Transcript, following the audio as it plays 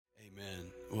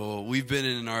Well, we've been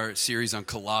in our series on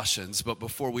Colossians, but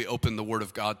before we open the Word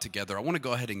of God together, I want to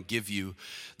go ahead and give you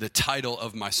the title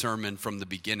of my sermon from the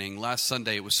beginning. Last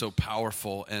Sunday, it was so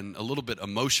powerful and a little bit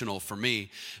emotional for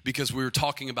me because we were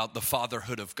talking about the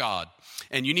fatherhood of God.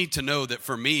 And you need to know that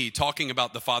for me, talking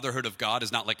about the fatherhood of God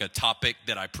is not like a topic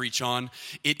that I preach on.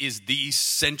 It is the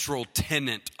central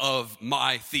tenet of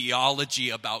my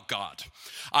theology about God.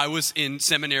 I was in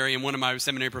seminary, and one of my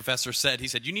seminary professors said,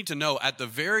 you need to know at the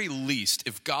very least,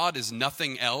 if God is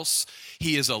nothing else,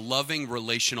 he is a loving,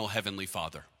 relational Heavenly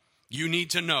Father. You need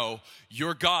to know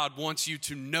your God wants you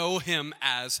to know him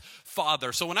as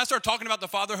Father. So when I start talking about the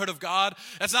fatherhood of God,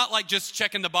 that's not like just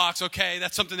checking the box, okay,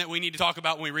 that's something that we need to talk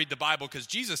about when we read the Bible, because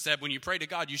Jesus said when you pray to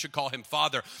God, you should call him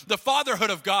Father. The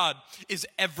fatherhood of God is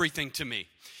everything to me.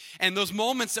 And those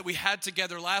moments that we had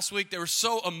together last week, they were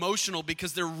so emotional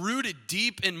because they're rooted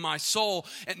deep in my soul,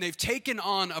 and they've taken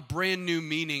on a brand new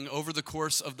meaning over the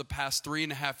course of the past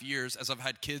 3.5 years as I've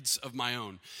had kids of my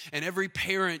own. And every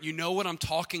parent, you know what I'm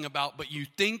talking about, but you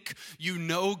think you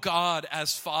know God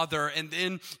as Father, and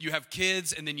then you have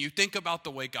kids, and then you think about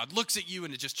the way God looks at you,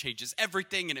 and it just changes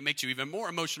everything, and it makes you even more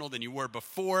emotional than you were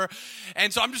before.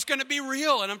 And so I'm just going to be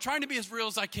real, and I'm trying to be as real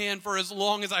as I can for as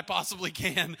long as I possibly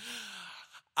can.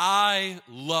 I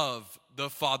love the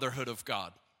fatherhood of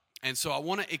God. And so I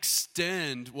want to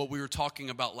extend what we were talking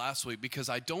about last week because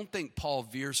I don't think Paul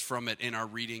veers from it in our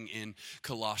reading in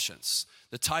Colossians.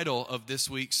 The title of this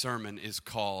week's sermon is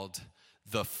called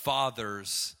The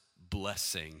Father's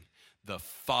Blessing. The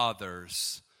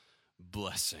Father's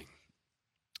Blessing.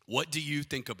 What do you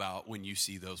think about when you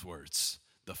see those words?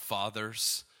 The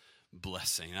Father's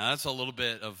Blessing. Now that's a little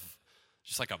bit of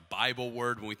just like a Bible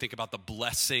word. When we think about the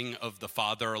blessing of the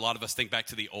Father, a lot of us think back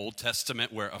to the Old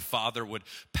Testament where a father would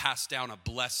pass down a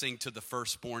blessing to the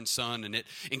firstborn son, and it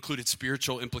included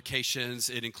spiritual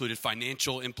implications, it included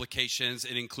financial implications,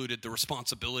 it included the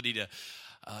responsibility to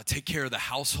take care of the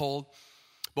household.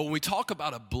 But when we talk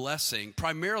about a blessing,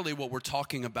 primarily what we're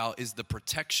talking about is the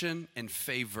protection and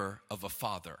favor of a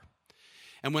father.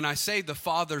 And when I say the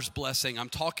Father's blessing, I'm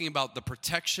talking about the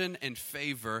protection and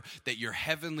favor that your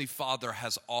Heavenly Father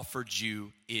has offered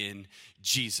you in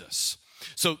Jesus.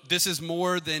 So this is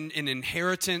more than an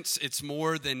inheritance. It's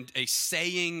more than a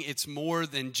saying. It's more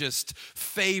than just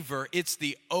favor. It's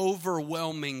the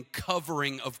overwhelming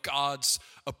covering of God's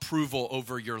approval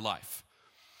over your life.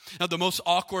 Now, the most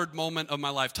awkward moment of my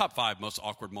life, top 5 most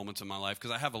awkward moments of my life,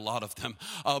 because I have a lot of them,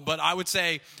 but I would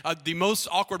say the most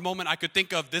awkward moment I could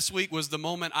think of this week was the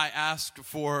moment I asked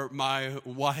for my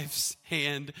wife's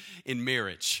hand in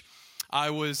marriage.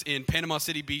 I was in Panama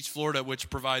City Beach, Florida, which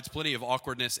provides plenty of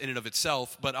awkwardness in and of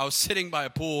itself, but I was sitting by a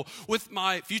pool with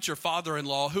my future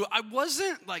father-in-law, who I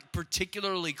wasn't like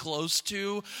particularly close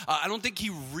to. I don't think he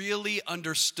really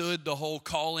understood the whole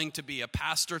calling to be a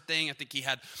pastor thing. I think he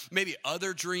had maybe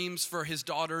other dreams for his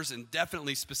daughters, and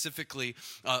definitely specifically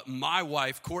my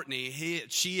wife, Courtney.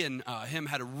 She and him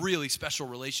had a really special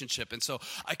relationship, and so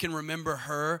I can remember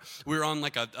her. We were on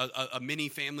like a mini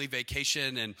family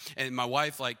vacation, and my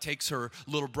wife like takes her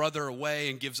little brother away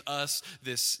and gives us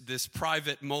this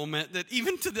private moment that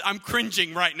even I'm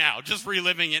cringing right now, just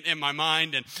reliving it in my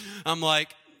mind. And I'm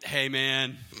like, hey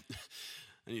man,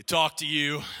 I need to talk to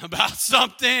you about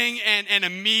something. And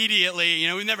immediately,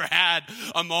 we've never had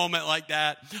a moment like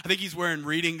that. I think he's wearing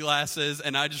reading glasses,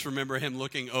 and I just remember him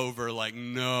looking over like,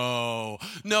 no,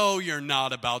 you're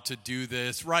not about to do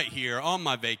this right here on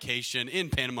my vacation in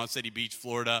Panama City Beach,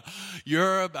 Florida.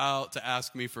 You're about to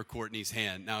ask me for Courtney's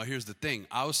hand. Now, here's the thing.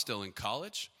 I was still in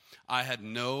college. I had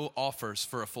no offers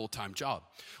for a full-time job,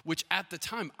 which at the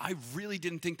time, I really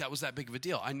didn't think that was that big of a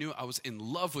deal. I knew I was in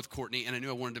love with Courtney, and I knew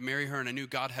I wanted to marry her, and I knew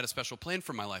God had a special plan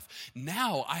for my life.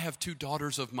 Now, I have 2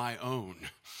 daughters of my own.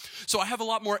 So I have a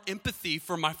lot more empathy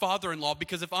for my father-in-law,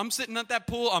 because if I'm sitting at that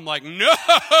pool, I'm like, no,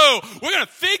 we're going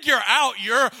to figure out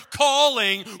your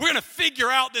calling. We're going to figure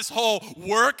out this whole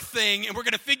work thing, and we're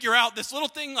going to figure out this little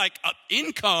thing like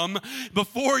income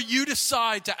before you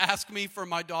decide to ask me for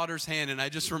my daughter's hand. And I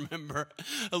just remember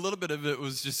a little bit of it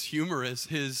was just humorous,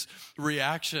 his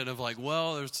reaction of like,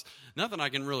 well, there's nothing I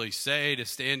can really say to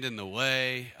stand in the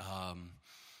way.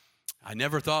 I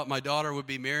never thought my daughter would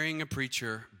be marrying a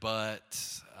preacher, but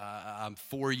I'm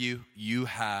for you. You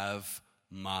have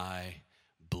my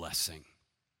blessing.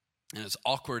 And as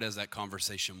awkward as that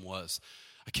conversation was,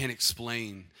 I can't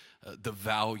explain the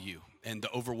value and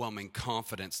the overwhelming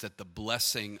confidence that the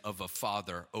blessing of a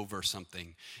father over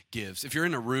something gives. If you're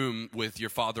in a room with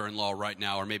your father-in-law right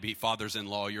now, or maybe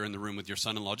fathers-in-law, you're in the room with your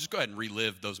son-in-law, just go ahead and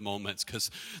relive those moments, because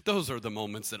those are the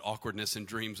moments that awkwardness and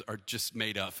dreams are just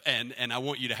made of. And I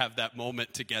want you to have that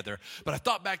moment together. But I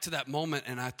thought back to that moment,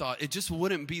 and I thought it just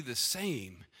wouldn't be the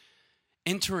same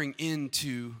entering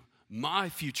into my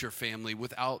future family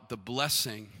without the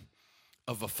blessing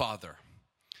of a father.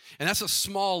 And that's a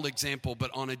small example,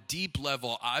 but on a deep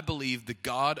level, I believe the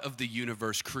God of the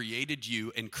universe created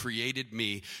you and created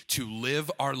me to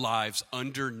live our lives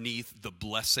underneath the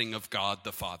blessing of God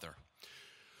the Father.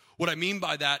 What I mean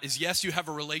by that is, yes, you have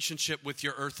a relationship with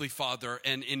your earthly father,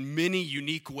 and in many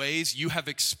unique ways, you have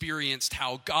experienced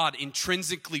how God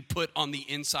intrinsically put on the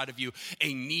inside of you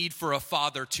a need for a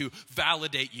father to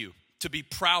validate you, to be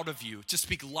proud of you, to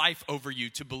speak life over you,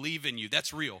 to believe in you.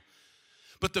 That's real.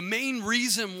 But the main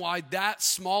reason why that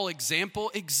small example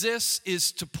exists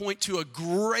is to point to a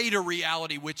greater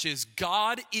reality, which is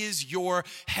God is your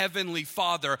heavenly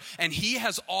Father, and He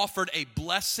has offered a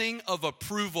blessing of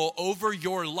approval over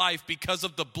your life because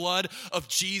of the blood of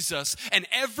Jesus. And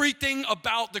everything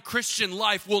about the Christian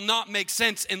life will not make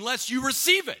sense unless you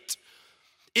receive it.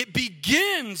 It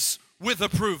begins with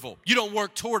approval. You don't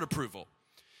work toward approval.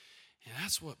 And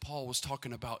that's what Paul was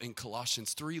talking about in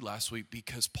Colossians 3 last week,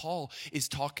 because Paul is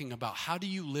talking about how do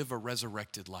you live a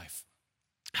resurrected life?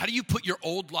 How do you put your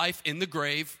old life in the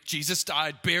grave? Jesus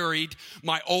died, buried,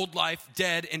 my old life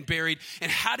dead and buried.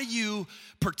 And how do you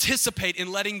participate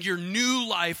in letting your new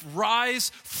life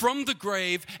rise from the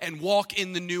grave and walk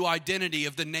in the new identity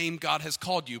of the name God has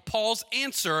called you? Paul's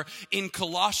answer in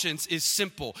Colossians is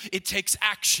simple. It takes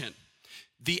action.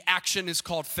 The action is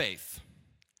called faith.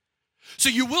 So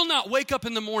you will not wake up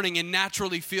in the morning and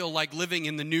naturally feel like living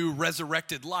in the new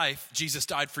resurrected life Jesus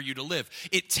died for you to live.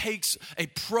 It takes a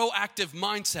proactive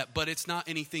mindset, but it's not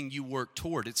anything you work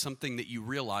toward. It's something that you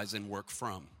realize and work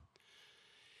from.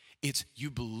 It's you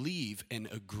believe and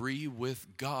agree with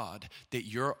God that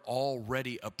you're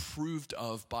already approved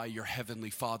of by your heavenly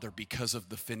Father because of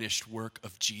the finished work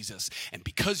of Jesus. And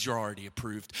because you're already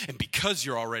approved, and because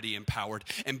you're already empowered,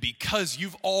 and because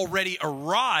you've already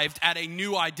arrived at a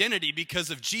new identity because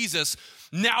of Jesus,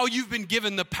 now you've been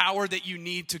given the power that you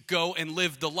need to go and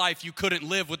live the life you couldn't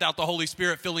live without the Holy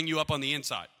Spirit filling you up on the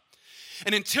inside.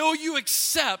 And until you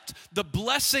accept the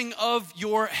blessing of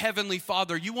your heavenly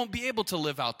Father, you won't be able to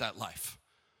live out that life.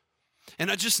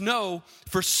 And I just know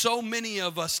for so many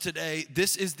of us today,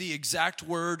 this is the exact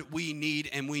word we need,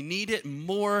 and we need it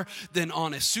more than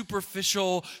on a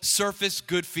superficial, surface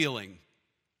good feeling.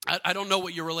 I don't know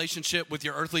what your relationship with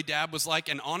your earthly dad was like,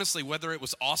 and honestly, whether it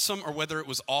was awesome or whether it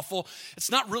was awful, it's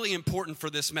not really important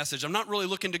for this message. I'm not really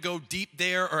looking to go deep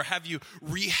there or have you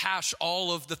rehash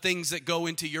all of the things that go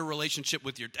into your relationship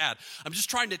with your dad. I'm just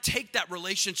trying to take that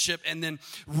relationship and then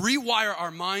rewire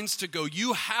our minds to go,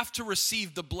 you have to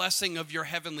receive the blessing of your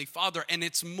heavenly Father, and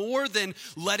it's more than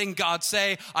letting God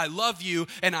say, I love you,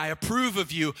 and I approve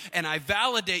of you, and I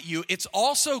validate you. It's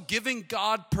also giving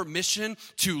God permission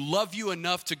to love you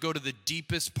enough to go to the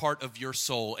deepest part of your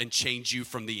soul and change you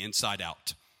from the inside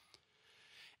out.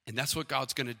 And that's what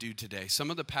God's going to do today.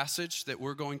 Some of the passage that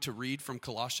we're going to read from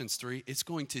Colossians 3, it's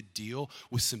going to deal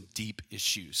with some deep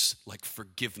issues like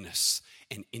forgiveness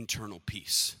and internal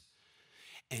peace.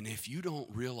 And if you don't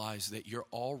realize that you're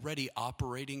already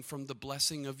operating from the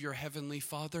blessing of your heavenly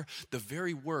Father, the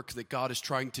very work that God is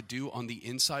trying to do on the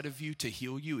inside of you to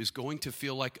heal you is going to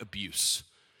feel like abuse.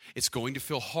 It's going to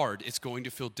feel hard. It's going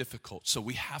to feel difficult. So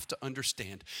we have to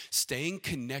understand, staying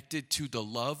connected to the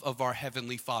love of our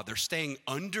Heavenly Father, staying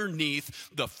underneath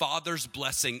the Father's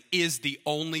blessing is the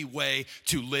only way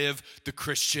to live the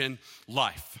Christian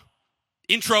life.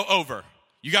 Intro over.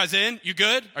 You guys in? You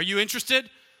good? Are you interested?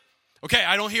 Okay,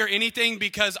 I don't hear anything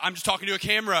because I'm just talking to a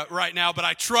camera right now, but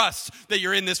I trust that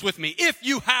you're in this with me. If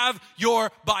you have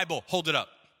your Bible, hold it up.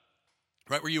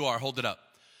 Right where you are, hold it up.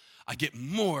 I get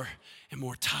more and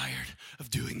more tired of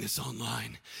doing this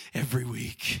online every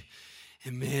week.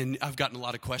 And man, I've gotten a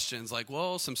lot of questions like,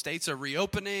 well, some states are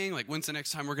reopening. Like, when's the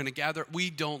next time we're going to gather?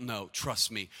 We don't know.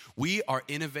 Trust me. We are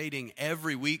innovating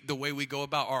every week the way we go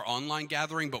about our online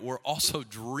gathering, but we're also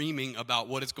dreaming about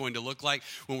what it's going to look like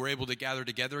when we're able to gather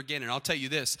together again. And I'll tell you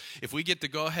this, if we get to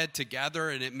go ahead to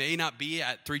gather, and it may not be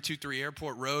at 323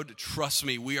 Airport Road, trust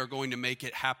me, we are going to make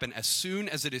it happen as soon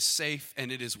as it is safe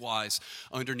and it is wise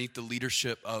underneath the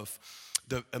leadership of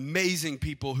the amazing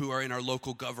people who are in our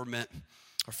local government.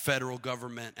 our federal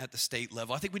government, at the state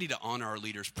level. I think we need to honor our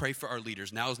leaders, pray for our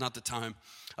leaders. Now is not the time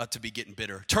to be getting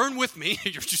bitter. Turn with me.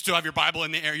 You still have your Bible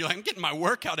in the air. You're like, I'm getting my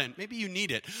workout in. Maybe you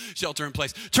need it. Shelter in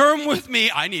place. Turn with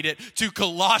me, I need it, to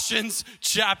Colossians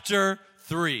chapter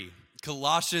 3.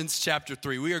 Colossians chapter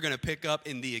 3. We are going to pick up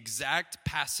in the exact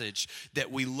passage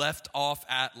that we left off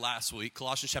at last week.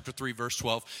 Colossians chapter 3, verse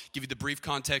 12. Give you the brief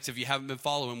context if you haven't been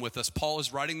following with us. Paul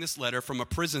is writing this letter from a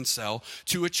prison cell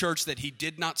to a church that he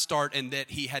did not start and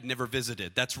that he had never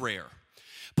visited. That's rare.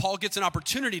 Paul gets an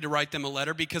opportunity to write them a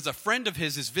letter because a friend of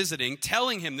his is visiting,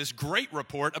 telling him this great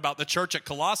report about the church at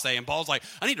Colossae. And Paul's like,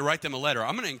 I need to write them a letter.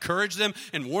 I'm going to encourage them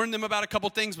and warn them about a couple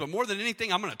things. But more than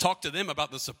anything, I'm going to talk to them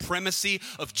about the supremacy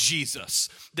of Jesus,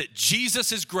 that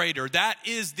Jesus is greater. That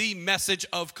is the message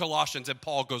of Colossians. And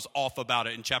Paul goes off about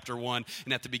it in chapter 1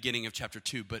 and at the beginning of chapter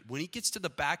 2. But when he gets to the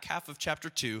back half of chapter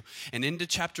 2 and into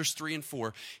chapters 3 and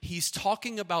 4, he's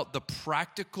talking about the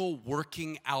practical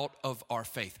working out of our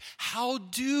faith. How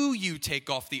do you take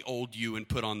off the old you and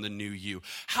put on the new you?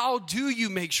 How do you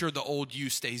make sure the old you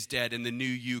stays dead and the new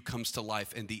you comes to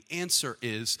life? And the answer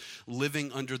is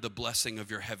living under the blessing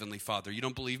of your heavenly Father. You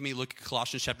don't believe me? Look at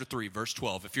Colossians chapter 3, verse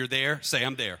 12. If you're there, say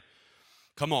I'm there.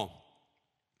 Come on.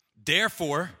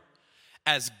 Therefore,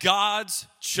 as God's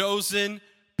chosen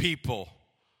people,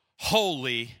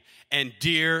 holy and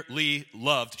dearly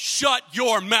loved. Shut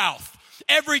your mouth.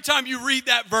 Every time you read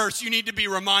that verse, you need to be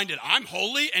reminded, I'm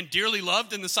holy and dearly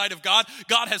loved in the sight of God.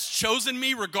 God has chosen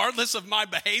me regardless of my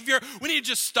behavior. We need to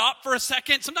just stop for a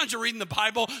second. Sometimes you're reading the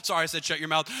Bible. Sorry, I said shut your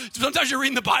mouth. Sometimes you're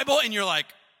reading the Bible and you're like,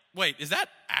 wait, is that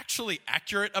actually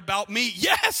accurate about me?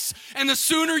 Yes! And the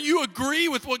sooner you agree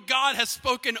with what God has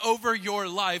spoken over your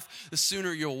life, the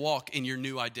sooner you'll walk in your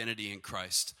new identity in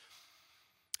Christ.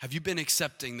 Have you been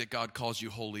accepting that God calls you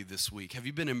holy this week? Have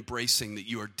you been embracing that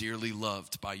you are dearly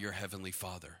loved by your heavenly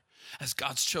Father? As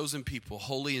God's chosen people,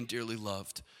 holy and dearly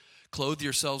loved, clothe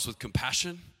yourselves with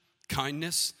compassion,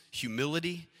 kindness,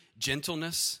 humility,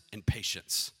 gentleness, and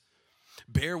patience.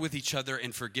 Bear with each other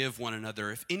and forgive one another.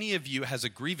 If any of you has a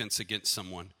grievance against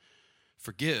someone,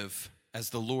 forgive as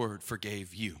the Lord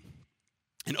forgave you.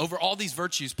 And over all these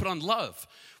virtues, put on love,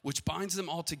 which binds them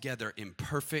all together in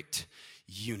perfect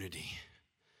unity.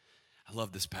 I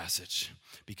love this passage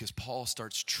because Paul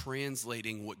starts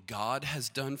translating what God has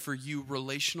done for you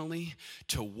relationally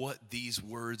to what these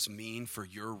words mean for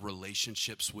your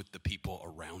relationships with the people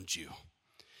around you.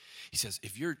 He says,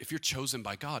 if you're chosen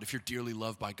by God, if you're dearly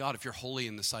loved by God, if you're holy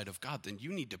in the sight of God, then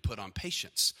you need to put on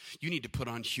patience. You need to put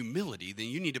on humility. Then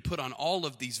you need to put on all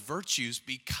of these virtues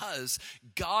because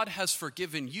God has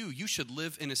forgiven you. You should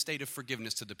live in a state of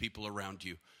forgiveness to the people around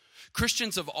you.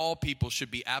 Christians of all people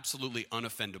should be absolutely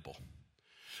unoffendable.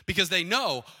 Because they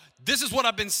know, this is what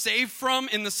I've been saved from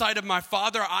in the sight of my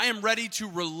Father. I am ready to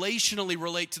relationally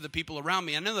relate to the people around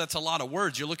me. I know that's a lot of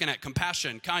words. You're looking at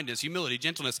compassion, kindness, humility,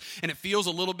 gentleness, and it feels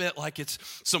a little bit like it's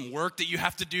some work that you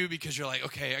have to do because you're like,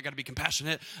 okay, I got to be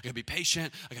compassionate, I got to be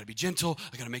patient, I got to be gentle,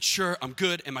 I got to make sure I'm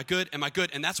good. Am I good? Am I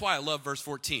good? And that's why I love verse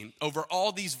 14. Over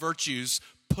all these virtues,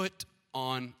 put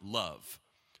on love,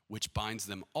 which binds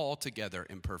them all together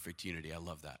in perfect unity. I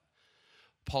love that.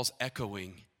 Paul's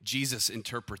echoing Jesus'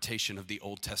 interpretation of the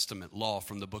Old Testament law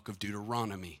from the book of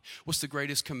Deuteronomy. What's the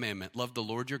greatest commandment? Love the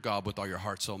Lord your God with all your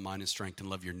heart, soul, mind, and strength, and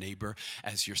love your neighbor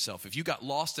as yourself. If you got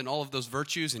lost in all of those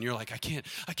virtues and you're like, I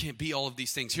can't be all of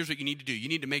these things, here's what you need to do. You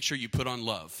need to make sure you put on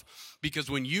love. Because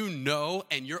when you know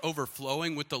and you're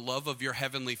overflowing with the love of your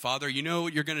heavenly Father, you know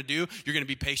what you're going to do? You're going to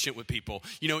be patient with people.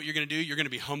 You know what you're going to do? You're going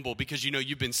to be humble because you know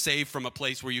you've been saved from a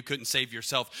place where you couldn't save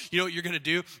yourself. You know what you're going to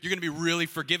do? You're going to be really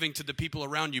forgiving to the people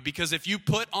around you because if you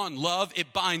put on love,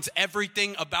 it binds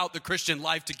everything about the Christian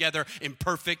life together in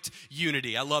perfect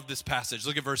unity. I love this passage.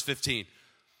 Look at verse 15.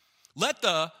 Let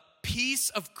the peace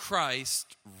of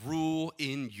Christ rule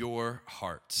in your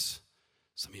hearts.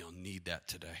 Some of y'all need that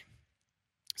today.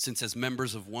 Since as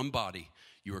members of one body,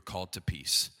 you are called to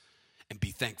peace, and be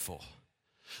thankful.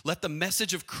 Let the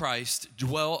message of Christ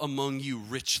dwell among you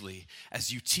richly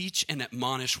as you teach and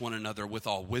admonish one another with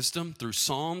all wisdom through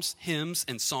psalms, hymns,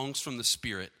 and songs from the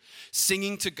Spirit,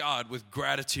 singing to God with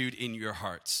gratitude in your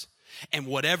hearts. And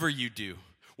whatever you do,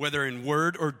 whether in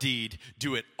word or deed,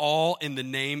 do it all in the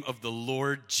name of the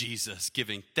Lord Jesus,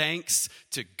 giving thanks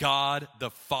to God the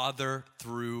Father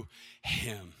through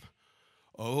him.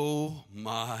 Oh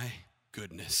my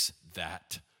goodness,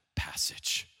 that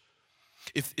passage.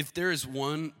 If there is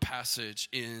one passage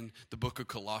in the book of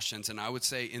Colossians, and I would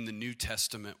say in the New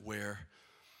Testament, where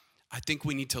I think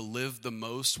we need to live the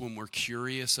most when we're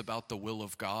curious about the will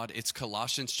of God, it's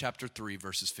Colossians chapter 3,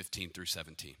 verses 15 through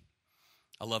 17.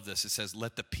 I love this. It says,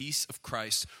 let the peace of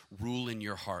Christ rule in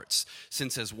your hearts,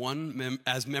 since as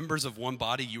members of one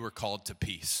body, you are called to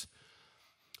peace.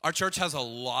 Our church has a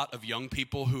lot of young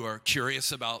people who are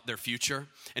curious about their future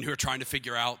and who are trying to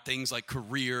figure out things like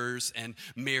careers and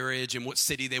marriage and what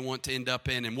city they want to end up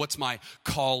in and what's my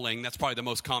calling. That's probably the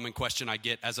most common question I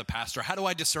get as a pastor. How do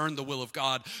I discern the will of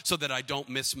God so that I don't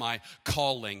miss my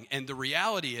calling? And the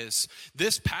reality is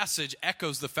this passage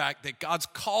echoes the fact that God's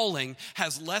calling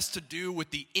has less to do with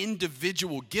the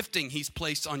individual gifting he's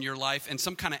placed on your life and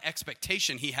some kind of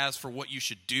expectation he has for what you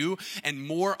should do, and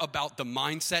more about the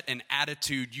mindset and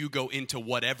attitude you go into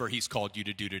whatever he's called you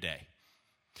to do today.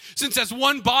 Since as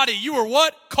one body, you are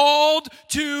what? Called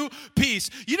to peace.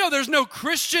 You know, there's no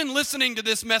Christian listening to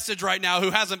this message right now who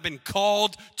hasn't been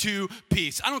called to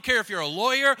peace. I don't care if you're a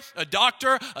lawyer, a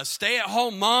doctor, a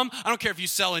stay-at-home mom. I don't care if you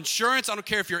sell insurance. I don't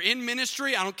care if you're in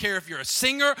ministry. I don't care if you're a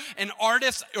singer, an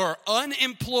artist, or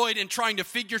unemployed and trying to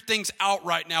figure things out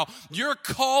right now. Your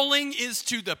calling is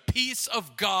to the peace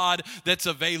of God that's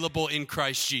available in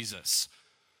Christ Jesus.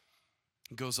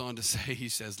 Goes on to say, he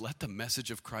says, let the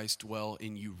message of Christ dwell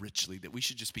in you richly, that we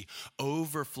should just be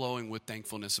overflowing with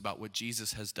thankfulness about what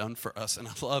Jesus has done for us. And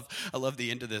I love the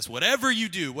end of this. Whatever you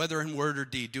do, whether in word or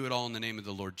deed, do it all in the name of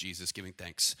the Lord Jesus, giving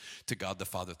thanks to God the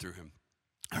Father through him.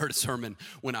 I heard a sermon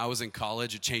when I was in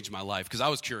college. It changed my life because I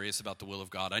was curious about the will of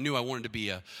God. I knew I wanted to be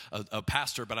a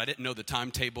pastor, but I didn't know the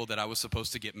timetable that I was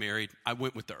supposed to get married. I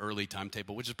went with the early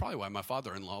timetable, which is probably why my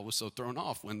father-in-law was so thrown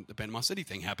off when the Panama City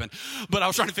thing happened. But I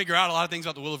was trying to figure out a lot of things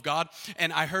about the will of God,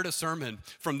 and I heard a sermon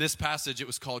from this passage. It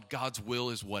was called God's Will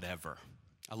is Whatever.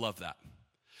 I love that.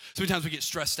 Sometimes we get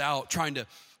stressed out trying to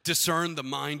discern the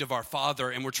mind of our Father,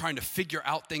 and we're trying to figure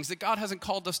out things that God hasn't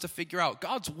called us to figure out.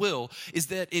 God's will is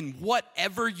that in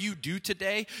whatever you do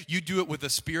today, you do it with a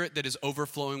spirit that is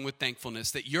overflowing with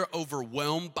thankfulness, that you're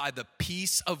overwhelmed by the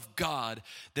peace of God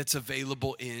that's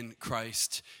available in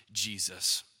Christ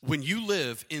Jesus. When you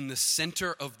live in the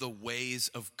center of the ways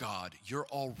of God, you're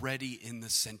already in the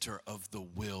center of the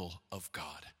will of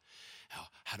God.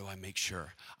 How do I make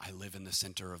sure I live in the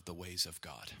center of the ways of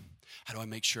God? How do I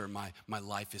make sure my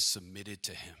life is submitted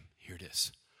to him? Here it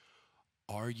is.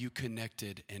 Are you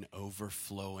connected and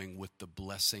overflowing with the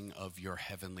blessing of your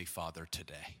heavenly Father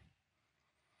today?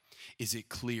 Is it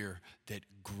clear that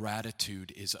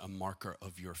gratitude is a marker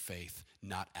of your faith,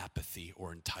 not apathy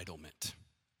or entitlement?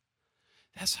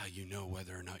 That's how you know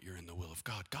whether or not you're in the will of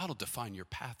God. God will define your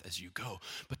path as you go.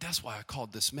 But that's why I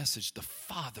called this message the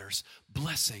Father's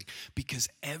blessing, because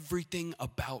everything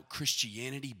about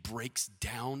Christianity breaks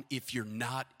down if you're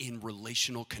not in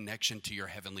relational connection to your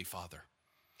Heavenly Father.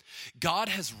 God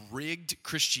has rigged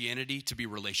Christianity to be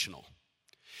relational.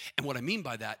 And what I mean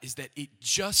by that is that it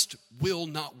just will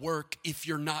not work if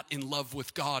you're not in love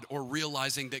with God or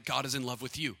realizing that God is in love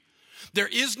with you. There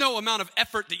is no amount of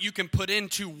effort that you can put in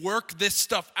to work this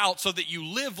stuff out so that you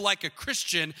live like a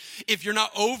Christian if you're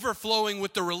not overflowing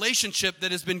with the relationship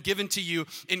that has been given to you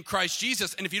in Christ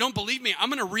Jesus. And if you don't believe me, I'm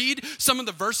going to read some of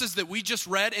the verses that we just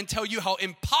read and tell you how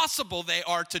impossible they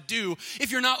are to do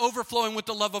if you're not overflowing with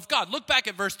the love of God. Look back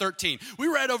at verse 13. We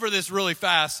read over this really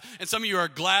fast, and some of you are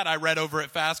glad I read over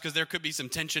it fast because there could be some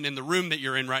tension in the room that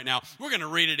you're in right now. We're going to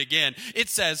read it again. It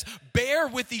says, bear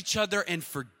with each other and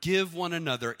forgive one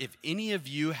another if any of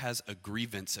you has a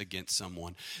grievance against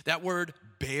someone. That word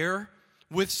bear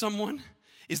with someone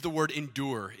is the word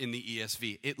endure in the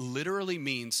ESV. It literally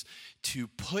means to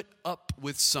put up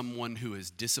with someone who has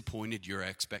disappointed your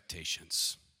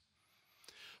expectations.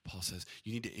 Paul says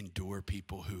you need to endure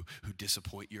people who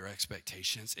disappoint your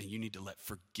expectations, and you need to let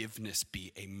forgiveness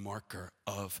be a marker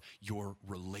of your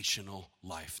relational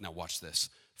life. Now watch this.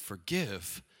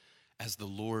 Forgive as the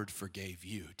Lord forgave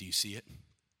you. Do you see it?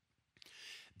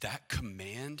 That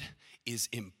command is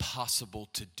impossible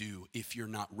to do if you're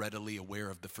not readily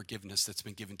aware of the forgiveness that's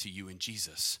been given to you in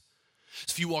Jesus.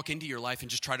 So if you walk into your life and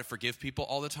just try to forgive people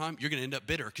all the time, you're going to end up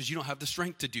bitter because you don't have the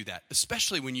strength to do that,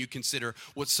 especially when you consider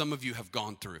what some of you have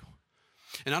gone through.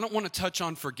 And I don't want to touch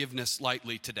on forgiveness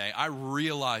lightly today. I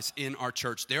realize in our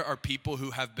church there are people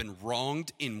who have been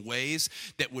wronged in ways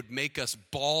that would make us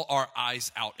bawl our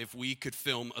eyes out if we could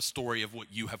film a story of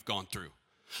what you have gone through.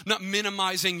 I'm not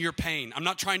minimizing your pain. I'm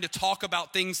not trying to talk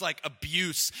about things like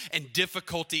abuse and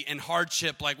difficulty and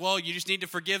hardship. Like, well, you just need to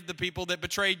forgive the people that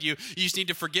betrayed you. You just need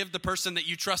to forgive the person that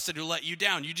you trusted who let you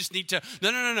down. You just need to,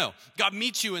 no. God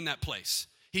meets you in that place.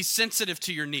 He's sensitive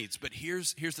to your needs. But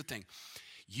here's the thing.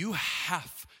 You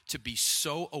have to be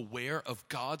so aware of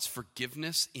God's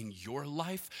forgiveness in your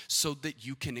life so that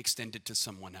you can extend it to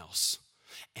someone else.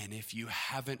 And if you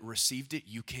haven't received it,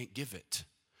 you can't give it.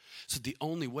 So the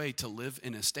only way to live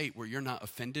in a state where you're not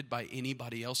offended by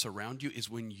anybody else around you is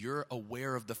when you're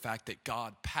aware of the fact that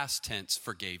God, past tense,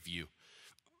 forgave you.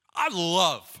 I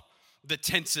love the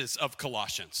tenses of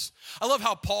Colossians. I love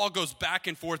how Paul goes back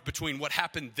and forth between what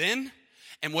happened then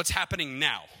and what's happening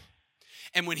now.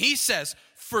 And when he says,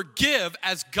 forgive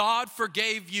as God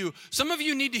forgave you, some of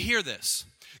you need to hear this.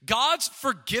 God's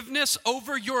forgiveness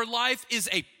over your life is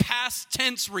a past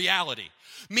tense reality.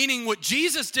 Meaning what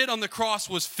Jesus did on the cross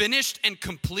was finished and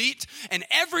complete. And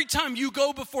every time you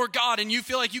go before God and you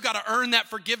feel like you got to earn that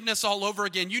forgiveness all over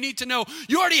again, you need to know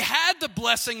you already had the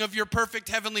blessing of your perfect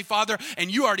heavenly Father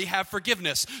and you already have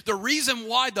forgiveness. The reason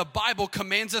why the Bible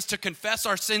commands us to confess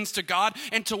our sins to God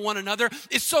and to one another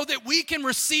is so that we can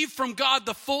receive from God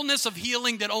the fullness of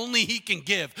healing that only He can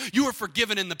give. You were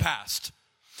forgiven in the past.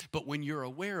 But when you're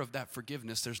aware of that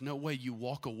forgiveness, there's no way you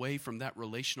walk away from that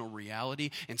relational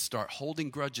reality and start holding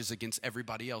grudges against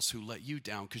everybody else who let you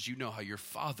down because you know how your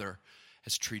Father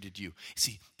has treated you.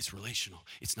 See, it's relational.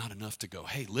 It's not enough to go,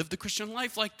 hey, live the Christian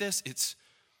life like this.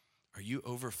 Are you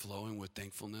overflowing with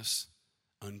thankfulness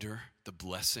under the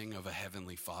blessing of a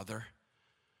heavenly Father?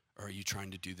 Or are you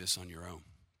trying to do this on your own?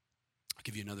 I'll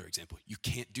give you another example. You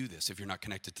can't do this if you're not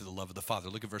connected to the love of the Father.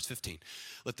 Look at verse 15.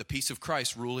 Let the peace of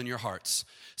Christ rule in your hearts,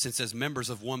 since as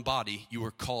members of one body, you are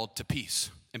called to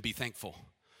peace, and be thankful.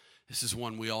 This is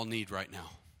one we all need right now.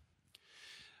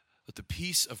 But the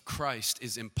peace of Christ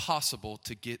is impossible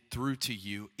to get through to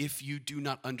you if you do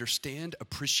not understand,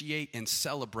 appreciate, and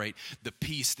celebrate the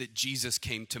peace that Jesus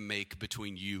came to make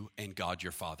between you and God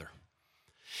your Father.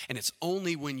 And it's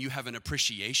only when you have an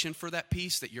appreciation for that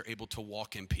peace that you're able to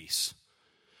walk in peace.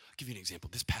 I'll give you an example.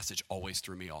 This passage always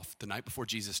threw me off. The night before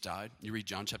Jesus died, you read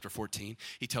John chapter 14,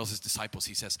 he tells his disciples,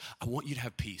 he says, I want you to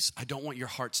have peace. I don't want your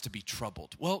hearts to be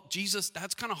troubled. Well, Jesus,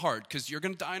 that's kind of hard because you're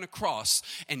going to die on a cross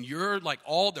and you're like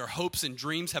all their hopes and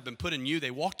dreams have been put in you. They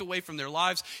walked away from their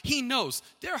lives. He knows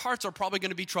their hearts are probably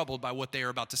going to be troubled by what they are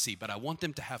about to see, but I want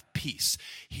them to have peace.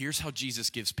 Here's how Jesus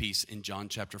gives peace in John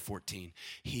chapter 14.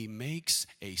 He makes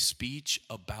a speech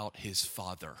about his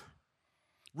Father.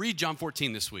 Read John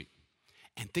 14 this week.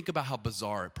 And think about how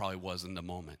bizarre it probably was in the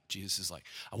moment. Jesus is like,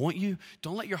 I want you,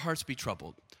 don't let your hearts be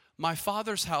troubled. My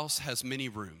Father's house has many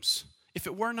rooms. If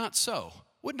it were not so,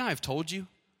 wouldn't I have told you?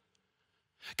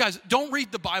 Guys, don't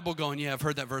read the Bible going, yeah, I've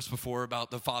heard that verse before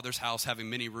about the Father's house having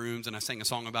many rooms, and I sang a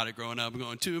song about it growing up. I'm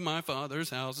going, to my Father's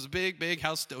house. It's a big, big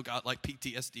house. Still got like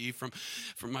PTSD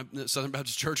from my Southern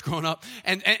Baptist church growing up.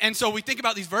 And so we think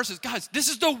about these verses. Guys, this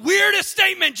is the weirdest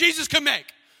statement Jesus could make.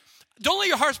 Don't let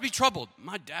your hearts be troubled.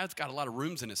 My dad's got a lot of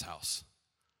rooms in his house.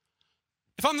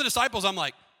 If I'm the disciples, I'm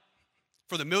like,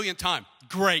 for the millionth time,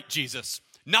 great, Jesus.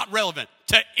 Not relevant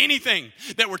to anything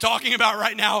that we're talking about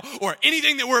right now or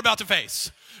anything that we're about to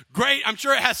face. Great, I'm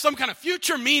sure it has some kind of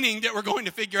future meaning that we're going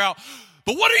to figure out.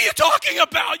 But what are you talking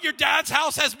about? Your dad's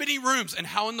house has many rooms. And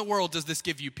how in the world does this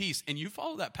give you peace? And you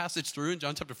follow that passage through in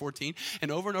John chapter 14.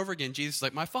 And over again, Jesus is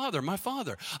like, my Father,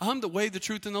 I'm the way, the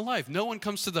truth, and the life. No one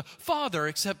comes to the Father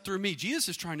except through me. Jesus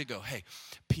is trying to go, hey,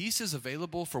 peace is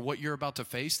available for what you're about to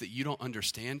face that you don't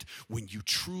understand when you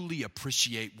truly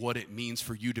appreciate what it means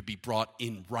for you to be brought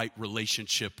in right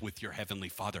relationship with your heavenly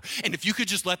Father. And if you could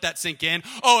just let that sink in,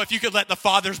 if you could let the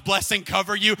Father's blessing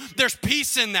cover you, there's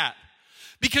peace in that.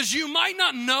 Because you might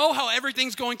not know how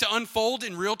everything's going to unfold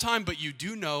in real time, but you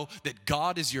do know that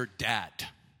God is your dad.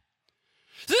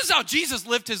 This is how Jesus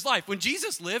lived his life. When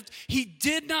Jesus lived, he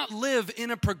did not live in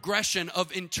a progression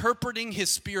of interpreting his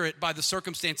spirit by the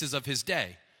circumstances of his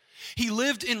day. He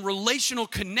lived in relational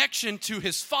connection to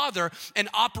his Father and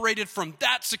operated from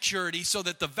that security so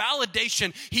that the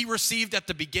validation he received at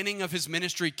the beginning of his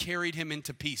ministry carried him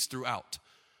into peace throughout.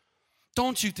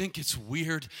 Don't you think it's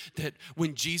weird that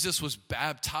when Jesus was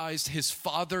baptized, his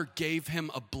Father gave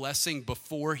him a blessing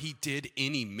before he did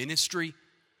any ministry?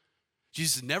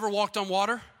 Jesus never walked on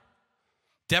water,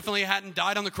 definitely hadn't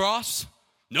died on the cross,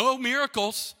 no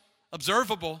miracles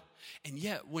observable. And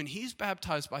yet when he's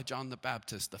baptized by John the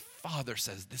Baptist, the Father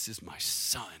says, this is my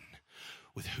Son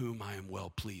with whom I am well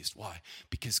pleased. Why?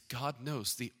 Because God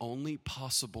knows the only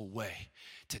possible way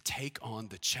to take on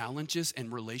the challenges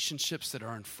and relationships that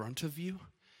are in front of you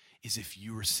is if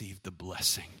you receive the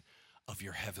blessing of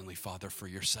your heavenly Father for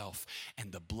yourself.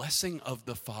 And the blessing of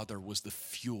the Father was the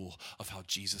fuel of how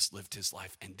Jesus lived his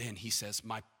life. And then he says,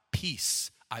 my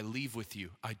peace I leave with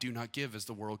you. I do not give as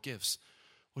the world gives.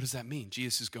 What does that mean?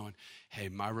 Jesus is going, hey,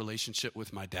 my relationship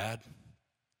with my dad,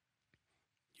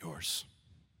 yours.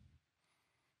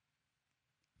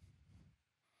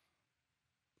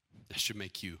 That should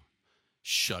make you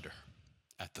shudder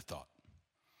at the thought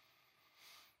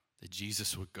that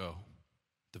Jesus would go,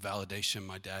 the validation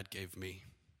my dad gave me,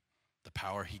 the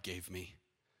power he gave me,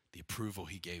 the approval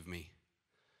he gave me,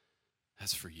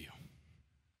 that's for you.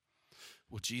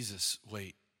 Well, Jesus,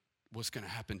 wait, what's going to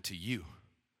happen to you?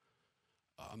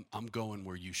 I'm going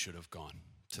where you should have gone,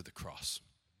 to the cross.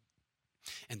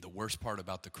 And the worst part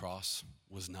about the cross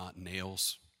was not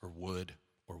nails or wood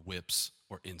or whips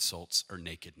or insults or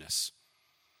nakedness.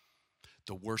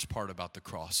 The worst part about the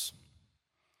cross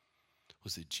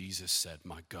was that Jesus said,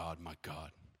 my God,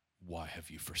 why have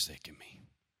you forsaken me?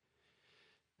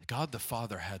 God the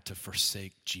Father had to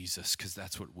forsake Jesus because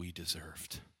that's what we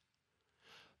deserved.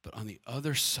 But on the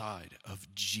other side of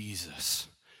Jesus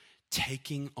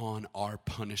taking on our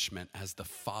punishment as the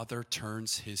Father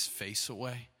turns his face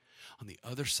away, on the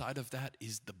other side of that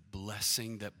is the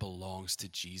blessing that belongs to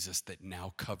Jesus that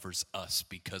now covers us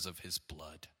because of his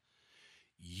blood.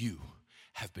 You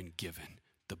have been given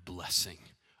the blessing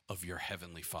of your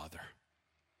heavenly Father.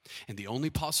 And the only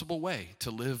possible way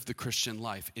to live the Christian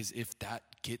life is if that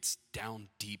gets down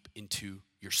deep into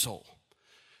your soul.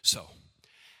 So,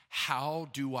 how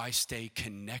do I stay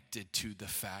connected to the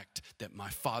fact that my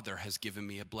Father has given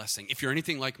me a blessing? If you're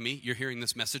anything like me, you're hearing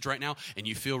this message right now and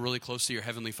you feel really close to your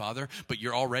Heavenly Father, but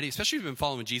you're already, especially if you've been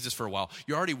following Jesus for a while,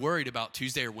 you're already worried about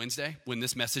Tuesday or Wednesday when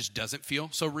this message doesn't feel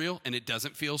so real and it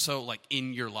doesn't feel so like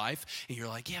in your life. And you're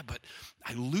like, yeah, but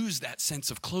I lose that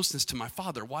sense of closeness to my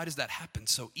Father. Why does that happen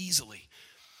so easily?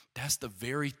 That's the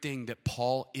very thing that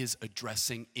Paul is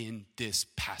addressing in this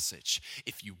passage.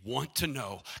 If you want to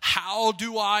know, how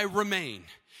do I remain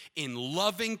in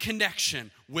loving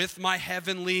connection with my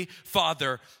heavenly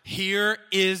Father? Here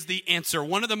is the answer.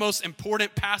 One of the most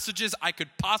important passages I could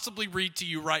possibly read to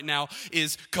you right now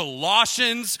is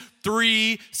Colossians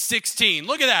 3:16.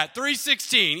 Look at that,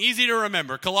 3:16, easy to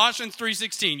remember. Colossians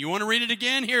 3:16. You want to read it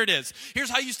again? Here it is. Here's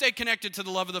how you stay connected to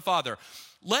the love of the Father.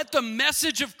 Let the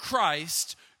message of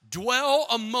Christ dwell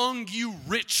among you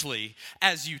richly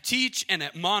as you teach and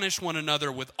admonish one another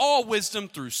with all wisdom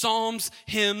through psalms,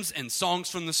 hymns, and songs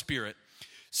from the Spirit,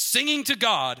 singing to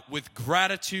God with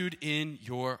gratitude in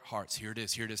your hearts. Here it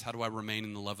is. How do I remain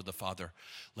in the love of the Father?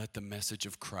 Let the message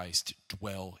of Christ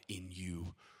dwell in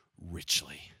you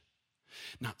richly.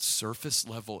 Not surface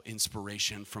level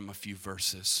inspiration from a few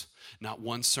verses, not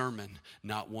one sermon,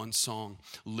 not one song.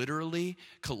 Literally,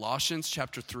 Colossians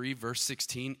chapter 3, verse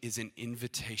 16 is an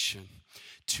invitation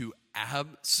to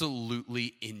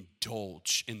absolutely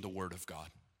indulge in the Word of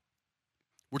God.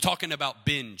 We're talking about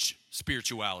binge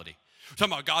spirituality. We're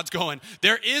talking about God's going,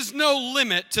 there is no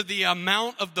limit to the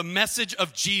amount of the message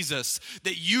of Jesus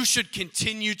that you should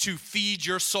continue to feed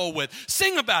your soul with.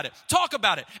 Sing about it. Talk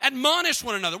about it. Admonish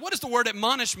one another. What does the word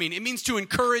admonish mean? It means to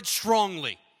encourage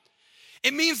strongly.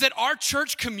 It means that our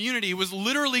church community was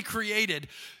literally created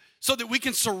so that we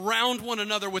can surround one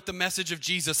another with the message of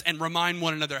Jesus and remind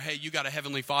one another, hey, you got a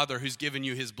heavenly Father who's given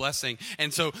you his blessing.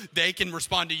 And so they can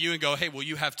respond to you and go, hey, well,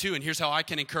 you have too, and here's how I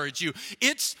can encourage you.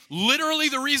 It's literally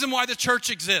the reason why the church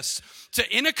exists,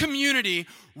 to, in a community,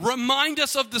 remind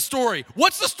us of the story.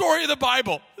 What's the story of the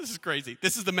Bible? This is crazy.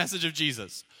 This is the message of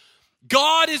Jesus.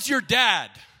 God is your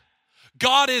dad.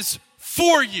 God is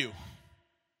for you.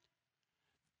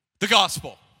 The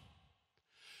gospel.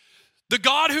 The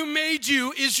God who made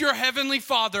you is your heavenly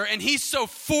Father, and he's so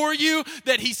for you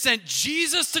that he sent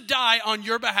Jesus to die on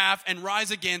your behalf and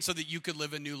rise again so that you could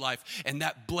live a new life. And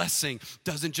that blessing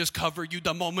doesn't just cover you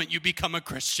the moment you become a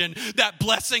Christian. That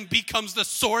blessing becomes the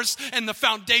source and the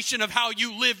foundation of how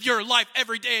you live your life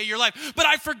every day of your life. But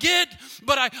I forget,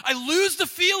 I lose the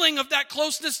feeling of that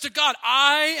closeness to God.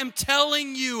 I am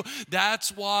telling you,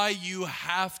 that's why you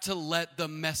have to let the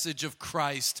message of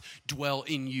Christ dwell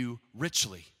in you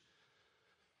richly.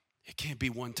 It can't be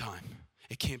one time.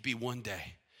 It can't be one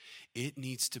day. It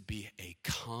needs to be a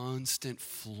constant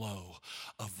flow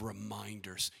of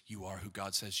reminders. You are who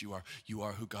God says you are. You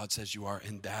are who God says you are.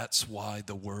 And that's why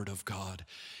the Word of God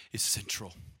is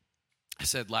central. I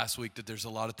said last week that there's a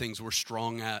lot of things we're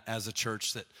strong at as a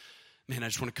church that, man, I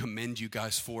just want to commend you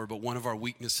guys for. But one of our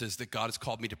weaknesses that God has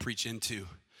called me to preach into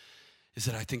is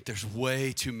that I think there's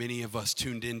way too many of us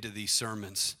tuned into these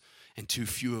sermons and too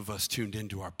few of us tuned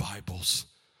into our Bibles.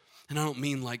 And I don't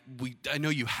mean like I know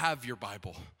you have your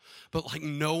Bible, but like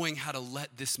knowing how to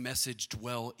let this message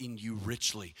dwell in you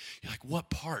richly. You're like, what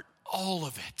part? All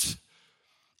of it.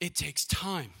 It takes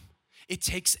time. It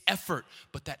takes effort,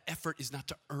 but that effort is not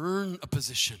to earn a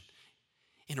position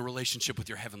in a relationship with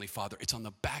your heavenly Father. It's on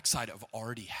the backside of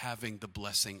already having the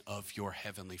blessing of your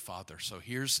heavenly Father. So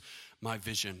here's my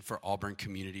vision for Auburn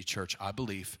Community Church. I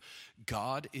believe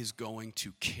God is going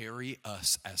to carry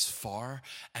us as far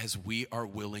as we are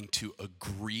willing to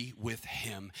agree with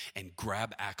him and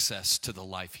grab access to the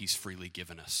life he's freely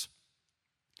given us.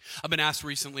 I've been asked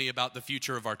recently about the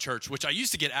future of our church, which I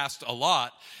used to get asked a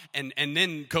lot, and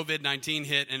then COVID-19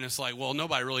 hit, and it's like, well,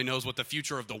 nobody really knows what the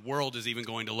future of the world is even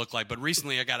going to look like. But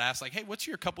recently I got asked, like, hey, what's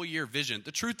your couple-year vision?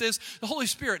 The truth is, the Holy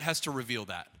Spirit has to reveal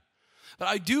that. But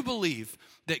I do believe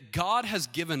that God has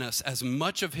given us as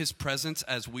much of his presence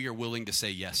as we are willing to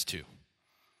say yes to.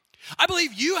 I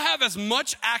believe you have as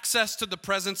much access to the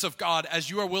presence of God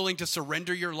as you are willing to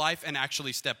surrender your life and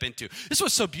actually step into. This is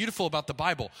what's so beautiful about the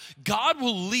Bible. God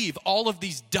will leave all of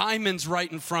these diamonds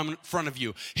right in front of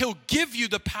you. He'll give you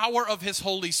the power of his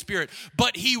Holy Spirit,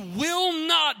 but he will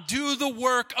not do the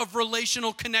work of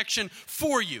relational connection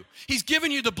for you. He's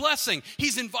given you the blessing.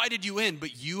 He's invited you in,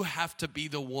 but you have to be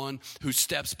the one who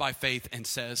steps by faith and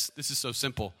says, this is so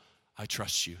simple. I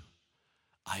trust you.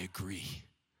 I agree.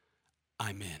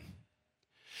 I'm in.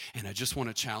 And I just want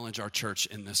to challenge our church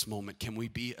in this moment. Can we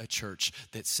be a church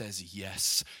that says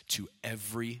yes to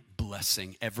every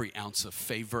blessing, every ounce of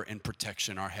favor and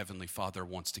protection our Heavenly Father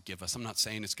wants to give us? I'm not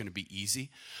saying it's going to be easy.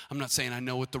 I'm not saying I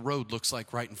know what the road looks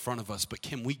like right in front of us, but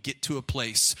can we get to a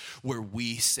place where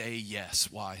we say yes?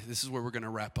 Why? This is where we're going to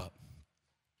wrap up.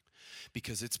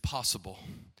 Because it's possible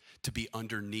to be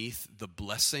underneath the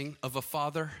blessing of a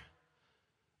father,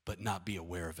 but not be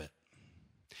aware of it.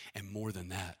 And more than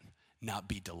that, not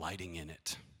be delighting in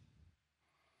it.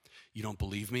 You don't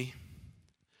believe me?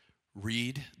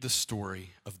 Read the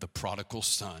story of the prodigal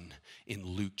son in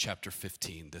Luke chapter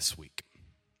 15 this week.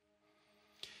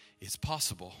 It's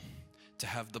possible to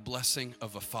have the blessing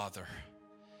of a father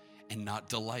and not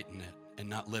delight in it and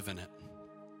not live in it.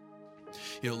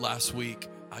 You know, last week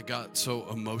I got so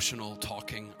emotional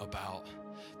talking about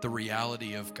the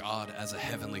reality of God as a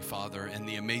heavenly father and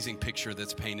the amazing picture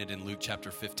that's painted in Luke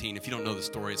chapter 15. If you don't know the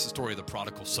story, it's the story of the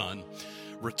prodigal son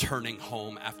returning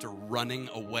home after running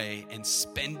away and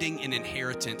spending an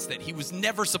inheritance that he was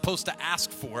never supposed to ask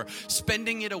for,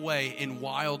 spending it away in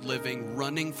wild living,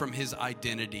 running from his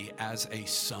identity as a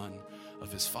son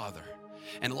of his father.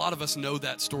 And a lot of us know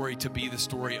that story to be the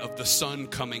story of the son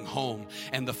coming home,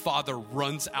 and the father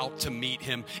runs out to meet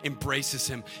him, embraces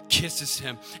him, kisses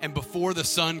him, and before the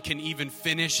son can even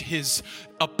finish his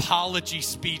apology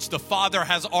speech, the father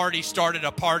has already started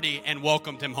a party and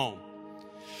welcomed him home.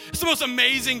 It's the most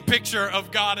amazing picture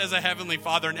of God as a heavenly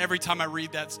father, and every time I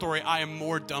read that story, I am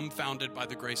more dumbfounded by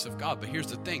the grace of God. But here's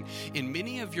the thing. In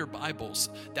many of your Bibles,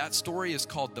 that story is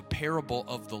called the parable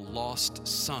of the lost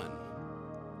son.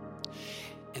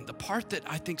 And the part that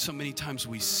I think so many times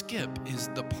we skip is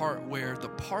the part where the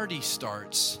party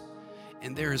starts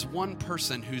and there is one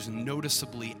person who's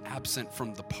noticeably absent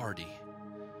from the party.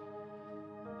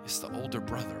 It's the older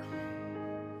brother.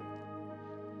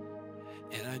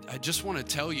 And I just want to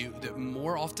tell you that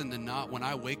more often than not, when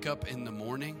I wake up in the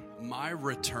morning, my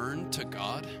return to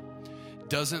God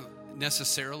doesn't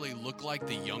necessarily look like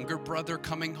the younger brother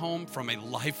coming home from a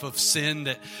life of sin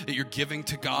that you're giving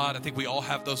to God. I think we all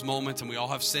have those moments and we all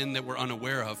have sin that we're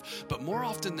unaware of. But more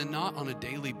often than not, on a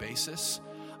daily basis,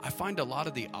 I find a lot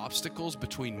of the obstacles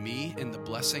between me and the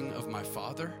blessing of my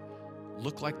father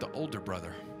look like the older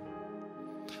brother.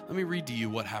 Let me read to you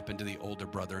what happened to the older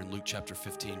brother in Luke chapter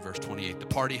 15, verse 28. The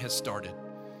party has started.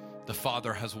 The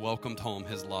father has welcomed home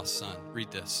his lost son.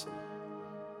 Read this.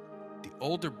 The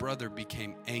older brother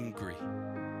became angry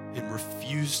and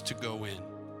refused to go in.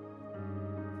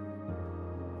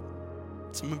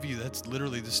 Some of you, that's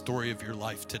literally the story of your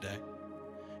life today.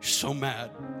 You're so mad,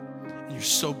 and you're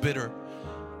so bitter,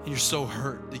 and you're so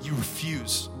hurt that you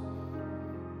refuse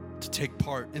to take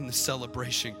part in the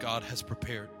celebration God has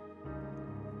prepared.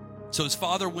 So his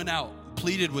father went out,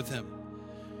 pleaded with him.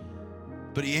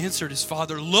 But he answered his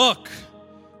father, "Look,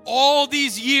 all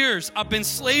these years I've been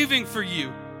slaving for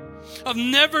you. I've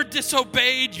never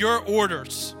disobeyed your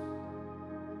orders.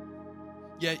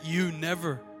 Yet you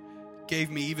never gave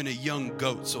me even a young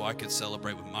goat so I could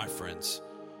celebrate with my friends.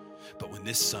 But when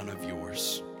this son of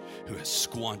yours, who has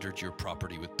squandered your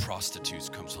property with prostitutes,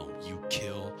 comes home, you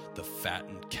kill the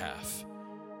fattened calf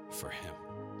for him."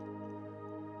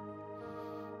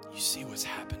 You see what's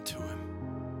happened to him?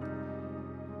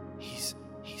 He's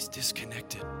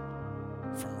disconnected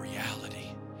from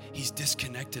reality. He's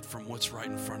disconnected from what's right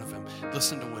in front of him.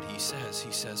 Listen to what he says.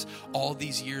 He says, all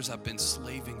these years I've been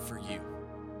slaving for you.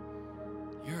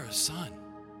 You're a son,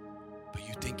 but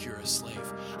you think you're a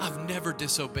slave. I've never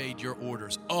disobeyed your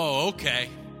orders. Oh, okay.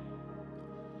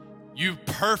 You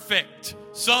perfect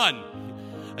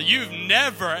son. You've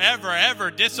never, ever,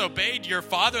 ever disobeyed your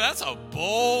father. That's a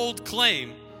bold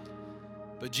claim.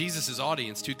 But Jesus'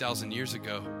 audience 2,000 years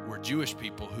ago were Jewish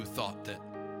people who thought that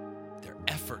their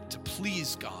effort to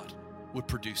please God would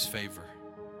produce favor.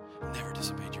 Never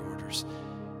disobeyed your orders,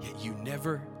 yet you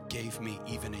never gave me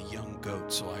even a young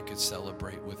goat so I could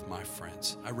celebrate with my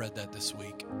friends. I read that this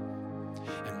week.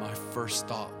 And my first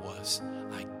thought was,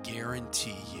 I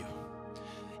guarantee you,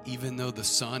 even though the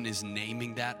son is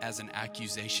naming that as an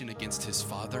accusation against his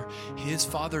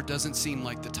father doesn't seem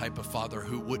like the type of father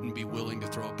who wouldn't be willing to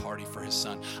throw a party for his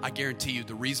son. I guarantee you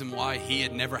the reason why he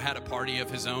had never had a party of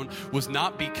his own was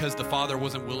not because the father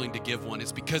wasn't willing to give one.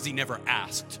 It's because he never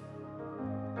asked.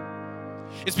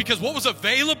 It's because what was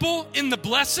available in the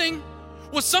blessing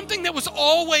was something that was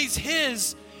always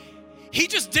his. He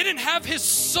just didn't have his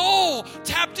soul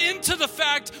tapped into the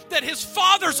fact that his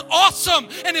father's awesome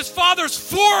and his father's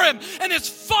for him and his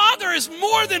father is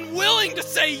more than willing to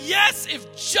say yes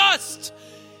if just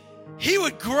he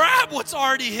would grab what's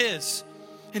already his.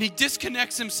 And he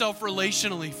disconnects himself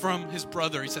relationally from his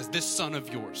brother. He says, this son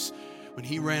of yours, when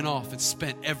he ran off and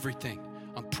spent everything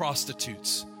on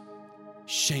prostitutes,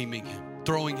 shaming him,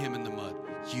 throwing him in the mud,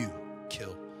 you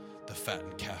kill the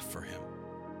fattened calf for him.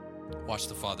 Watch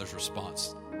the father's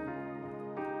response.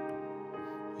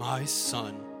 My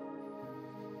son,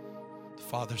 the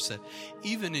father said,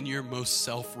 even in your most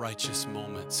self-righteous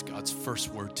moments, God's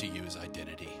first word to you is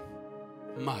identity.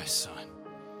 My son.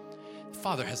 The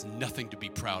father has nothing to be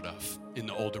proud of in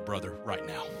the older brother right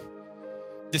now.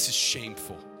 This is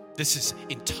shameful. This is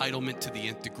entitlement to the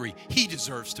nth degree. He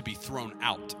deserves to be thrown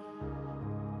out.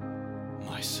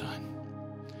 My son.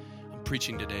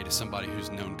 Preaching today to somebody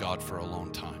who's known God for a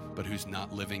long time, but who's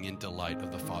not living in delight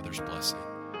of the Father's blessing.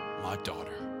 My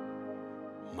daughter,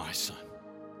 my son,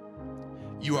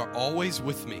 you are always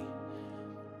with me,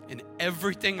 and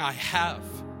everything I have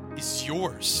is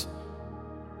yours.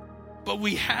 But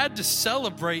we had to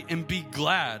celebrate and be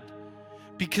glad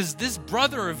because this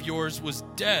brother of yours was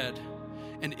dead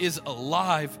and is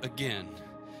alive again.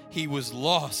 He was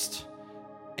lost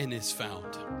and is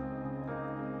found.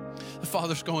 The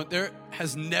father's going, there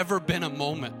has never been a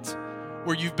moment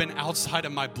where you've been outside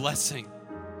of my blessing.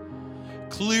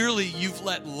 Clearly, you've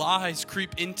let lies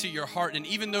creep into your heart. And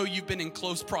even though you've been in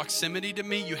close proximity to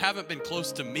me, you haven't been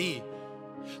close to me.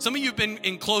 Some of you have been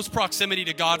in close proximity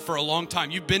to God for a long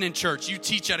time. You've been in church. You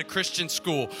teach at a Christian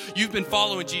school. You've been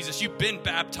following Jesus. You've been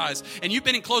baptized. And you've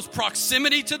been in close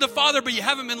proximity to the Father, but you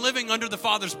haven't been living under the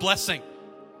Father's blessing.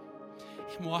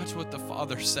 And watch what the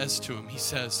Father says to him. He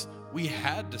says, we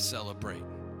had to celebrate.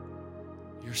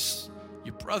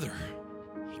 Your brother,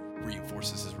 he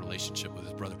reinforces his relationship with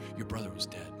his brother. Your brother was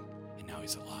dead, and now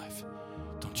he's alive.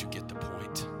 Don't you get the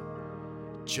point?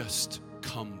 Just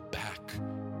come back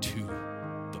to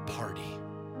the party.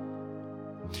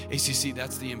 ACC,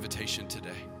 that's the invitation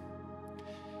today.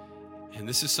 And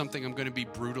this is something I'm going to be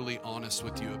brutally honest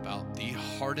with you about. The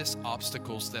hardest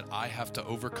obstacles that I have to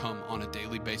overcome on a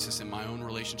daily basis in my own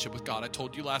relationship with God. I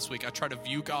told you last week, I try to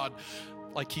view God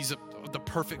like he's the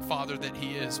perfect father that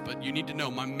he is. But you need to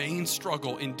know my main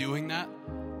struggle in doing that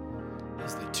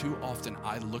is that too often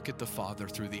I look at the Father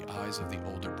through the eyes of the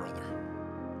older brother.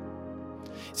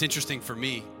 It's interesting for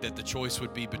me that the choice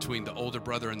would be between the older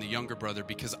brother and the younger brother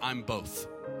because I'm both.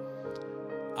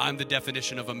 I'm the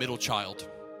definition of a middle child.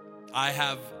 I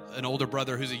have an older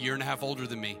brother who's a year and a half older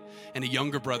than me and a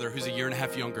younger brother who's a year and a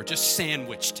half younger, just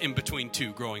sandwiched in between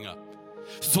two growing up.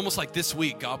 So it's almost like this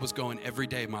week, God was going, every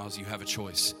day, Miles, you have a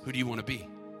choice. Who do you want to be?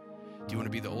 Do you want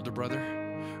to be the older brother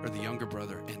or the younger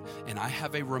brother? And I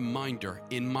have a reminder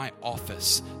in my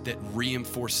office that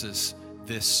reinforces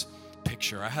this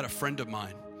picture. I had a friend of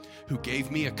mine who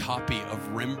gave me a copy of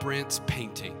Rembrandt's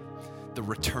painting, The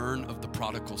Return of the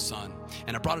Prodigal Son.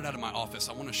 And I brought it out of my office.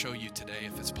 I want to show you today,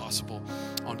 if it's possible,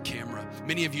 on camera.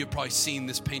 Many of you have probably seen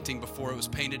this painting before. It was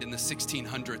painted in the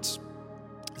 1600s.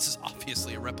 This is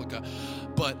obviously a replica,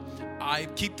 but I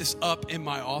keep this up in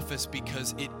my office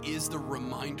because it is the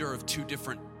reminder of two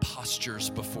different postures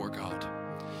before God.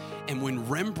 And when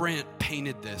Rembrandt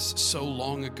painted this so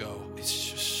long ago,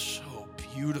 it's just so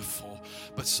beautiful,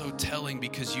 but so telling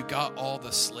because you got all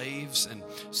the slaves and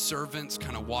servants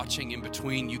kind of watching in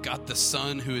between. You got the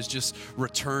son who has just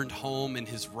returned home in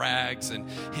his rags and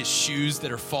his shoes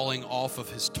that are falling off of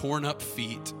his torn up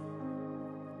feet.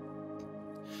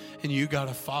 And you got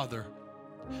a father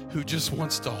who just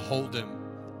wants to hold him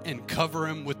and cover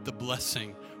him with the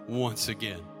blessing once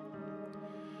again.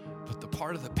 But the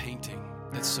part of the painting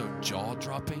that's so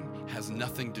jaw-dropping has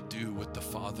nothing to do with the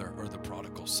father or the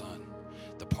prodigal son.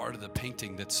 The part of the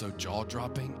painting that's so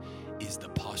jaw-dropping is the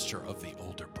posture of the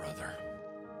older brother.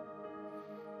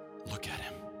 Look at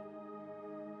him.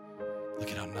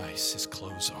 Look at how nice his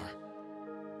clothes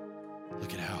are.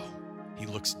 Look at how he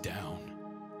looks down,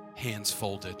 hands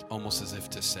folded, almost as if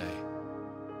to say,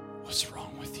 "What's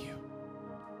wrong with you?"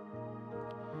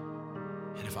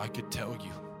 And if I could tell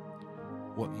you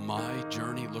what my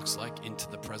journey looks like into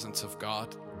the presence of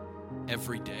God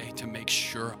every day, to make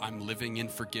sure I'm living in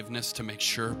forgiveness, to make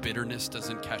sure bitterness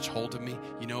doesn't catch hold of me.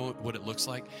 You know what it looks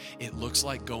like? It looks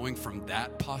like going from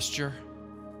that posture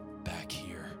back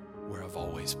here where I've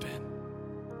always been.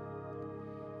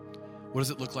 What does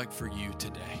it look like for you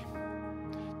today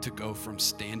to go from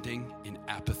standing in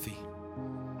apathy,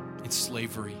 in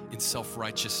slavery, in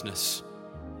self-righteousness,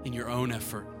 in your own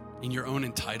effort, in your own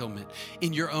entitlement,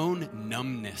 in your own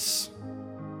numbness,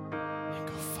 and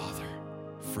go, Father,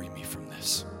 free me from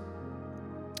this.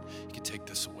 You can take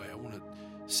this away. I want to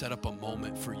set up a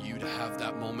moment for you to have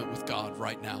that moment with God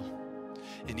right now.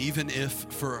 And even if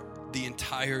for the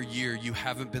entire year you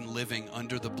haven't been living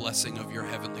under the blessing of your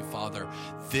Heavenly Father,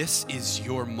 this is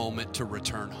your moment to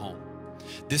return home.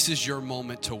 This is your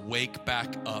moment to wake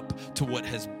back up to what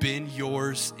has been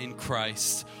yours in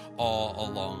Christ all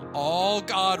along. All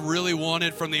God really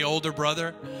wanted from the older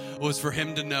brother was for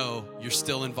him to know you're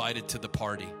still invited to the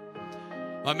party.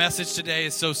 My message today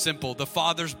is so simple. The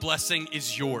Father's blessing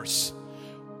is yours,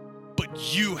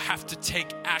 but you have to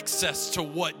take access to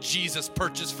what Jesus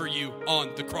purchased for you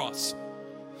on the cross.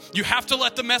 You have to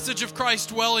let the message of Christ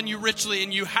dwell in you richly,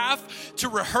 and you have to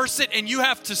rehearse it, and you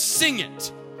have to sing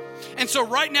it. And so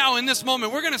right now in this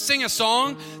moment, we're going to sing a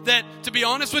song that, to be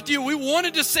honest with you, we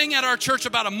wanted to sing at our church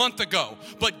about a month ago,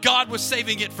 but God was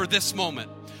saving it for this moment.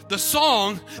 The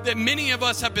song that many of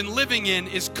us have been living in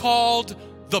is called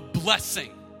The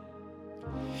Blessing.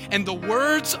 And the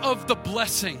words of the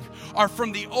blessing are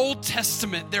from the Old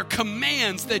Testament. They're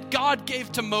commands that God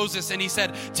gave to Moses. And he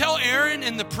said, tell Aaron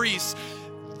and the priests,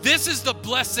 this is the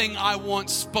blessing I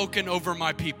want spoken over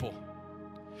my people.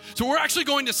 So we're actually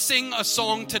going to sing a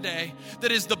song today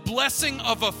that is the blessing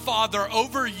of a father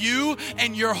over you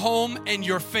and your home and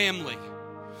your family.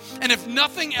 And if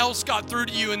nothing else got through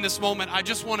to you in this moment, I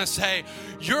just want to say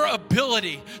your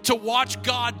ability to watch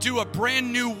God do a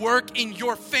brand new work in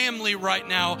your family right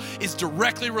now is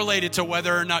directly related to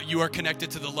whether or not you are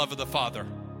connected to the love of the Father.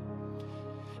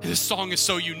 This song is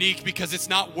so unique because it's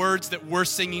not words that we're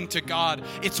singing to God.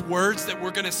 It's words that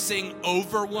we're going to sing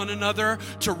over one another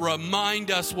to remind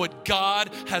us what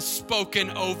God has spoken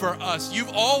over us.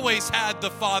 You've always had the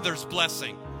Father's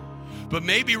blessing, but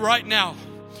maybe right now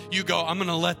you go, I'm going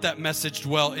to let that message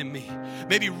dwell in me.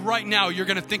 Maybe right now you're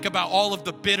going to think about all of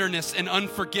the bitterness and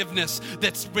unforgiveness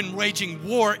that's been waging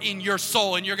war in your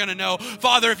soul. And you're going to know,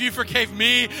 Father, if you forgave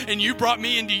me and you brought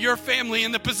me into your family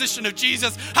in the position of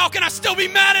Jesus, how can I still be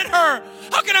mad at her?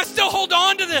 How can I still hold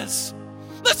on to this?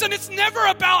 Listen, it's never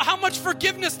about how much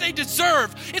forgiveness they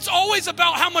deserve. It's always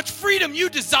about how much freedom you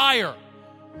desire.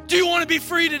 Do you want to be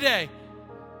free today?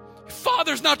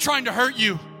 Father's not trying to hurt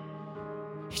you.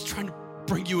 He's trying to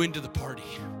bring you into the party.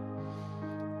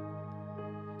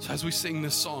 So as we sing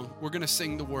this song, we're going to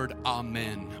sing the word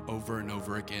amen over and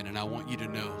over again. And I want you to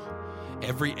know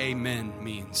every amen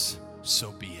means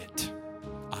so be it.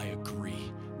 I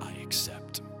agree. I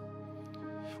accept.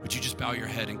 Would you just bow your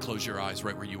head and close your eyes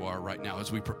right where you are right now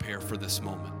as we prepare for this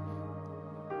moment?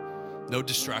 No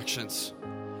distractions.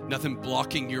 Nothing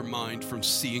blocking your mind from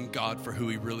seeing God for who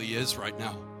He really is right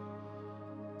now.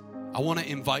 I want to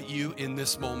invite you in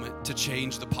this moment to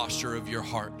change the posture of your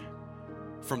heart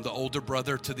from the older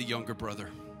brother to the younger brother.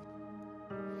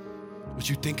 Would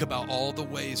you think about all the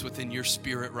ways within your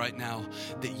spirit right now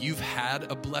that you've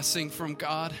had a blessing from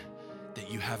God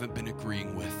that you haven't been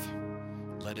agreeing with?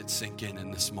 Let it sink in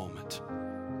this moment.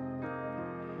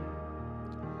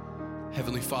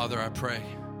 Heavenly Father, I pray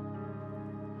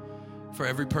for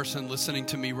every person listening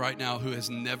to me right now who has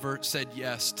never said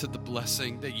yes to the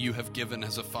blessing that you have given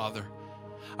as a father.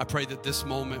 I pray that this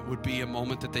moment would be a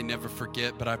moment that they never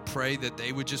forget, but I pray that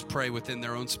they would just pray within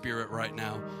their own spirit right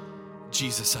now,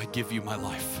 Jesus, I give you my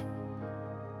life.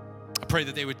 I pray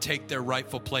that they would take their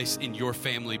rightful place in your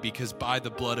family because by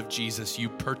the blood of Jesus, you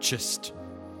purchased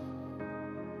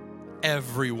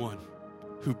everyone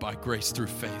who by grace through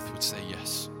faith would say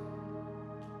yes.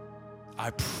 I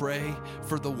pray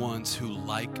for the ones who,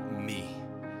 like me,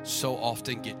 so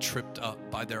often get tripped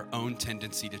up by their own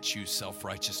tendency to choose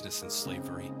self-righteousness and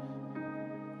slavery.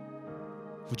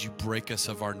 Would you break us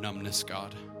of our numbness,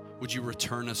 God? Would you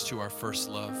return us to our first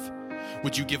love?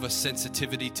 Would you give us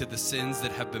sensitivity to the sins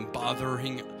that have been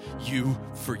bothering you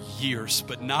for years,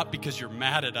 but not because you're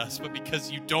mad at us, but because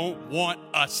you don't want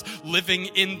us living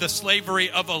in the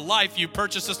slavery of a life you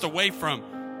purchased us away from.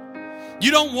 You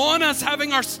don't want us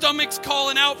having our stomachs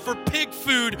calling out for pig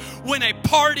food when a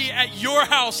party at your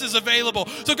house is available.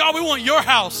 So God, we want your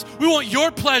house. We want your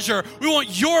pleasure. We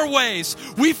want your ways.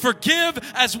 We forgive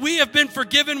as we have been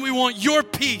forgiven. We want your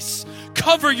peace.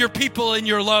 Cover your people in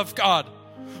your love, God.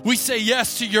 We say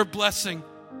yes to your blessing.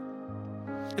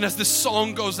 And as this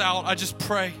song goes out, I just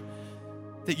pray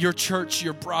that your church,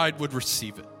 your bride would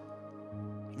receive it.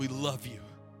 We love you.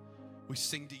 We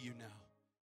sing to you now.